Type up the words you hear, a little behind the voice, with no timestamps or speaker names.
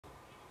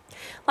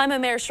Lima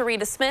Mayor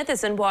Sharita Smith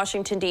is in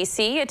Washington,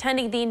 D.C.,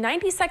 attending the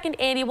 92nd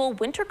Annual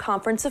Winter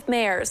Conference of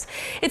Mayors.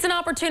 It's an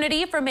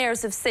opportunity for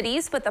mayors of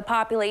cities with a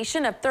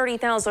population of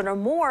 30,000 or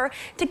more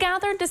to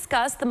gather and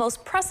discuss the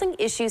most pressing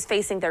issues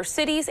facing their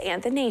cities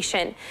and the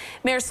nation.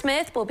 Mayor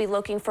Smith will be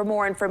looking for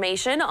more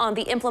information on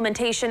the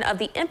implementation of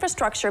the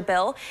infrastructure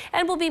bill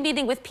and will be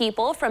meeting with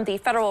people from the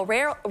Federal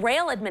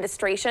Rail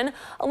Administration,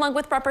 along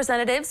with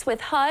representatives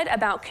with HUD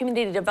about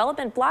community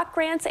development block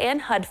grants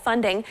and HUD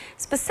funding,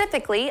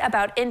 specifically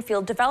about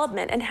infield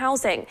development and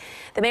housing.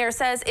 The mayor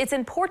says it's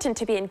important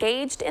to be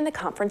engaged in the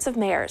Conference of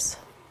Mayors.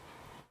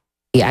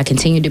 I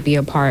continue to be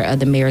a part of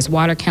the Mayor's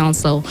Water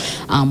Council,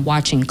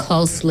 watching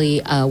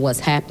closely what's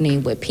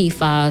happening with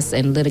PFAS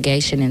and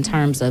litigation in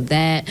terms of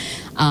that.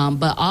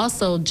 But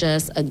also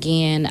just,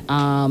 again,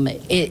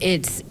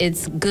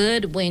 it's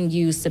good when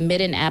you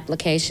submit an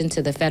application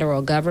to the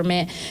federal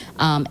government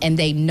and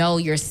they know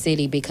your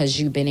city because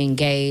you've been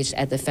engaged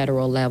at the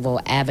federal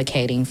level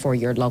advocating for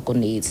your local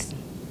needs.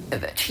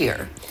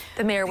 Here.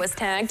 The mayor was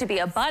tagged to be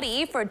a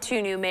buddy for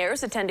 2 new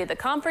mayors attending the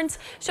conference,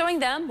 showing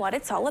them what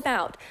it's all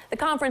about. The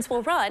conference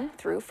will run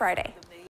through Friday.